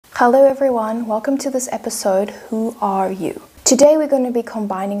Hello everyone, welcome to this episode, Who Are You? Today we're going to be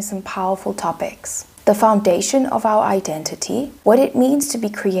combining some powerful topics. The foundation of our identity, what it means to be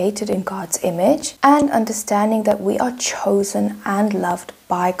created in God's image, and understanding that we are chosen and loved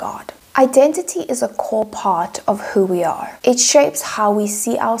by God. Identity is a core part of who we are. It shapes how we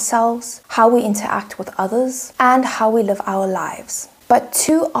see ourselves, how we interact with others, and how we live our lives. But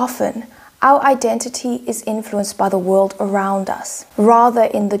too often, our identity is influenced by the world around us, rather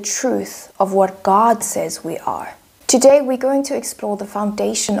in the truth of what God says we are. Today, we're going to explore the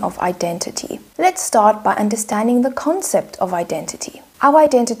foundation of identity. Let's start by understanding the concept of identity. Our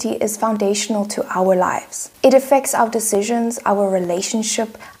identity is foundational to our lives. It affects our decisions, our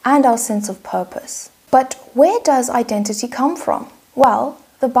relationship, and our sense of purpose. But where does identity come from? Well,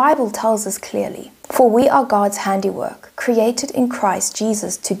 the Bible tells us clearly, "For we are God's handiwork, created in Christ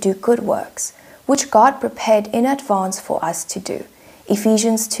Jesus to do good works, which God prepared in advance for us to do."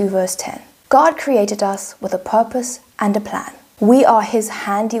 Ephesians 2 verse 10. God created us with a purpose and a plan. We are His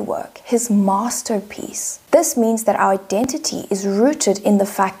handiwork, His masterpiece. This means that our identity is rooted in the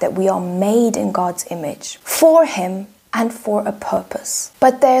fact that we are made in God's image, for Him and for a purpose.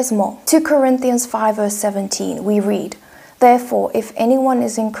 But there's more. 2 Corinthians 5 verse 17, we read, "Therefore, if anyone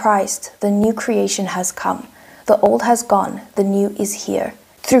is in Christ, the new creation has come. The old has gone, the new is here."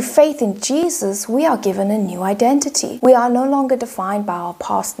 Through faith in Jesus, we are given a new identity. We are no longer defined by our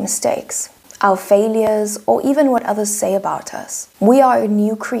past mistakes, our failures, or even what others say about us. We are a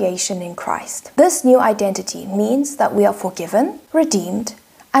new creation in Christ. This new identity means that we are forgiven, redeemed,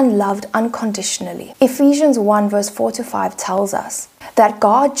 and loved unconditionally. Ephesians 1 verse 4 to 5 tells us that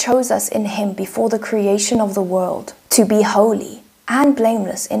God chose us in Him before the creation of the world to be holy and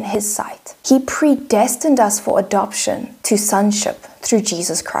blameless in His sight. He predestined us for adoption to sonship through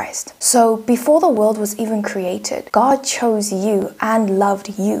Jesus Christ. So before the world was even created, God chose you and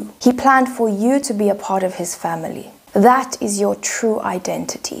loved you. He planned for you to be a part of His family. That is your true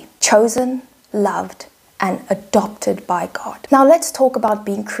identity. Chosen, loved, and adopted by God. Now let's talk about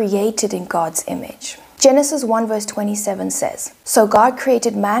being created in God's image. Genesis 1 verse 27 says, "So God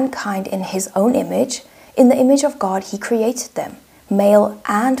created mankind in His own image. In the image of God He created them. Male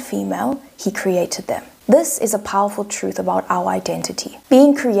and female He created them." This is a powerful truth about our identity.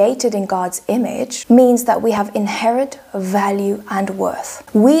 Being created in God's image means that we have inherent value and worth.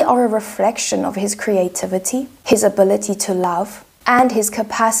 We are a reflection of His creativity, His ability to love, and His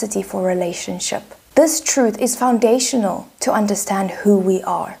capacity for relationship. This truth is foundational to understand who we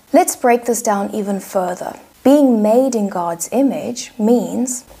are. Let's break this down even further. Being made in God's image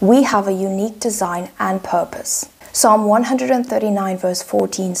means we have a unique design and purpose. Psalm 139 verse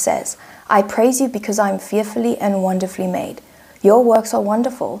 14 says, "I praise you because I am fearfully and wonderfully made. Your works are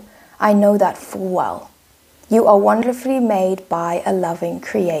wonderful. I know that full well." You are wonderfully made by a loving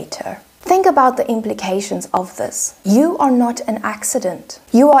Creator. Think about the implications of this. You are not an accident.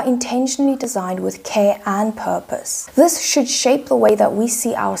 You are intentionally designed with care and purpose. This should shape the way that we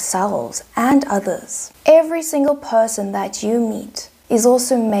see ourselves and others. Every single person that you meet is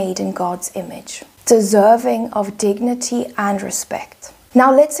also made in God's image, deserving of dignity and respect.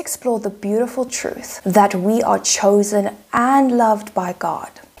 Now let's explore the beautiful truth that we are chosen and loved by God.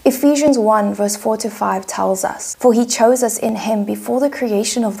 Ephesians 1 verse 4 to 5 tells us, "For He chose us in Him before the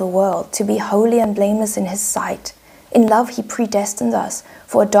creation of the world to be holy and blameless in His sight. In love He predestined us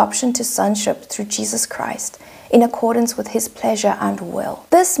for adoption to sonship through Jesus Christ, in accordance with His pleasure and will."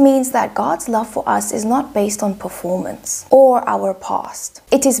 This means that God's love for us is not based on performance or our past.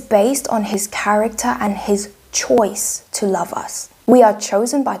 It is based on His character and His choice to love us. We are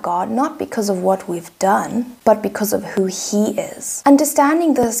chosen by God not because of what we've done, but because of who He is.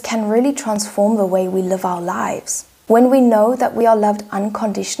 Understanding this can really transform the way we live our lives. When we know that we are loved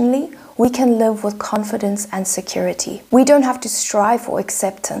unconditionally, we can live with confidence and security. We don't have to strive for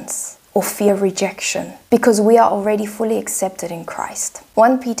acceptance or fear rejection because we are already fully accepted in Christ.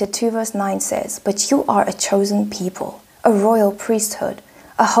 1 Peter 2 verse 9 says, "But you are a chosen people, a royal priesthood,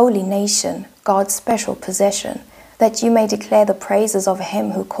 a holy nation, God's special possession, that you may declare the praises of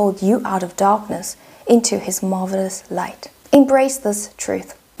Him who called you out of darkness into His marvelous light." Embrace this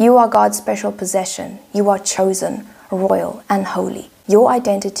truth. You are God's special possession. You are chosen, royal, and holy. Your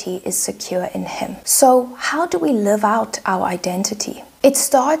identity is secure in Him. So, how do we live out our identity? It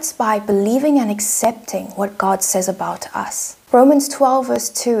starts by believing and accepting what God says about us. Romans 12 verse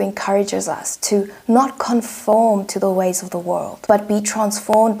 2 encourages us to not conform to the ways of the world, but be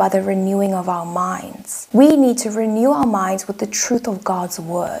transformed by the renewing of our minds. We need to renew our minds with the truth of God's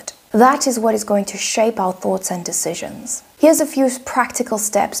word. That is what is going to shape our thoughts and decisions. Here's a few practical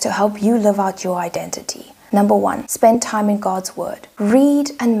steps to help you live out your identity. Number 1, spend time in God's Word.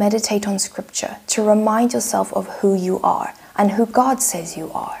 Read and meditate on Scripture to remind yourself of who you are and who God says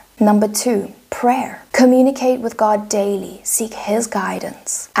you are. Number 2, prayer. Communicate with God daily. Seek His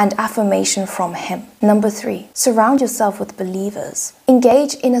guidance and affirmation from Him. Number 3, surround yourself with believers.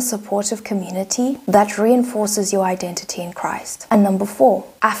 Engage in a supportive community that reinforces your identity in Christ. And number 4,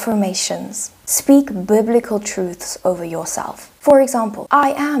 affirmations. Speak biblical truths over yourself. For example,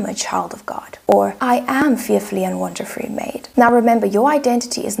 I am a child of God, or I am fearfully and wonderfully made. Now remember, your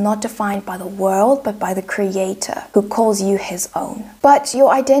identity is not defined by the world, but by the Creator who calls you His own. But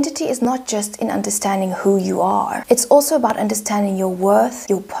your identity is not just in understanding who you are. It's also about understanding your worth,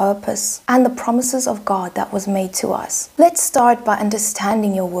 your purpose, and the promises of God that was made to us. Let's start by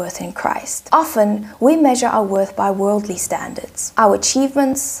understanding your worth in Christ. Often, we measure our worth by worldly standards, our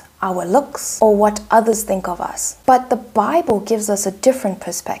achievements, our looks, or what others think of us. But the Bible gives us a different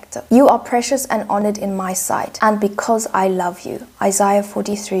perspective. You are precious and honored in my sight, and because I love you. Isaiah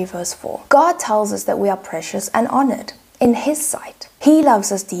 43 verse 4. God tells us that we are precious and honored in His sight. He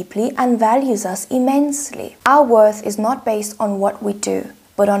loves us deeply and values us immensely. Our worth is not based on what we do,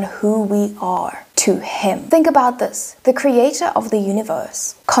 but on who we are to Him. Think about this. The Creator of the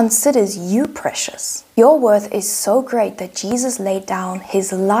universe considers you precious. Your worth is so great that Jesus laid down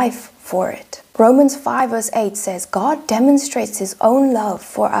His life for it. Romans 5 verse 8 says, God demonstrates His own love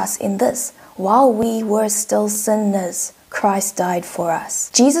for us in this: while we were still sinners, Christ died for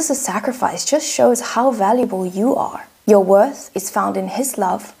us. Jesus' sacrifice just shows how valuable you are. Your worth is found in His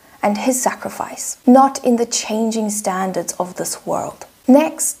love and His sacrifice, not in the changing standards of this world.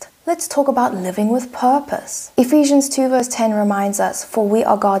 Next, let's talk about living with purpose. Ephesians 2 verse 10 reminds us, for we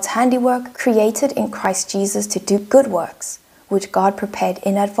are God's handiwork, created in Christ Jesus to do good works, which God prepared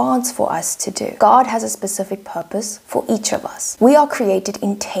in advance for us to do. God has a specific purpose for each of us. We are created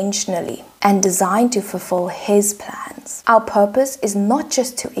intentionally and designed to fulfill His plans. Our purpose is not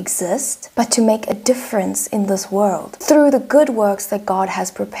just to exist, but to make a difference in this world through the good works that God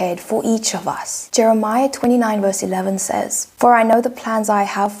has prepared for each of us. Jeremiah 29 verse 11 says, for I know the plans I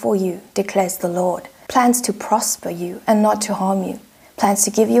have for you, declares the Lord, plans to prosper you and not to harm you, plans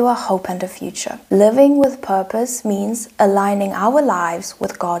to give you a hope and a future. Living with purpose means aligning our lives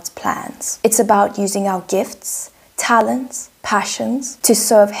with God's plans. It's about using our gifts, talents, passions to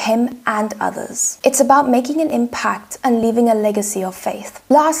serve Him and others. It's about making an impact and leaving a legacy of faith.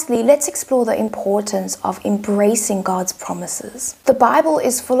 Lastly, let's explore the importance of embracing God's promises. The Bible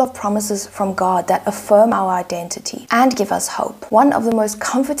is full of promises from God that affirm our identity and give us hope. One of the most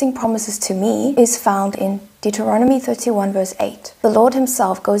comforting promises to me is found in Deuteronomy 31 verse 8. The Lord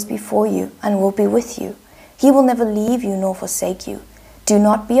Himself goes before you and will be with you. He will never leave you nor forsake you. Do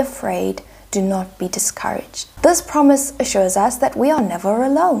not be afraid. Do not be discouraged. This promise assures us that we are never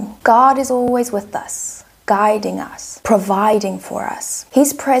alone. God is always with us, guiding us, providing for us.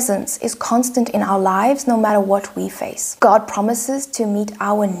 His presence is constant in our lives no matter what we face. God promises to meet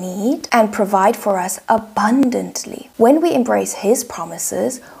our need and provide for us abundantly. When we embrace His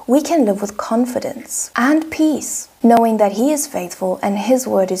promises, we can live with confidence and peace, knowing that He is faithful and His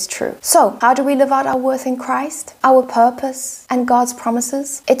word is true. So, how do we live out our worth in Christ, our purpose, and God's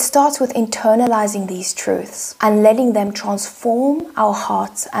promises? It starts with internalizing these truths and letting them transform our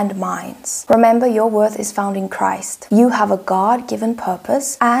hearts and minds. Remember, your worth is found in Christ. You have a God-given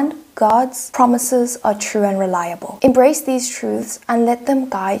purpose, and God's promises are true and reliable. Embrace these truths and let them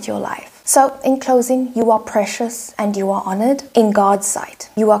guide your life. So, in closing, you are precious and you are honored in God's sight.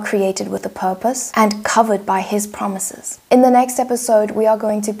 You are created with a purpose and covered by His promises. In the next episode, we are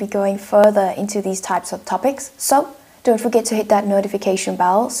going to be going further into these types of topics. So, don't forget to hit that notification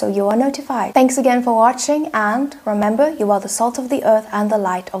bell so you are notified. Thanks again for watching, and remember, you are the salt of the earth and the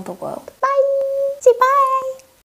light of the world. Bye! Say bye!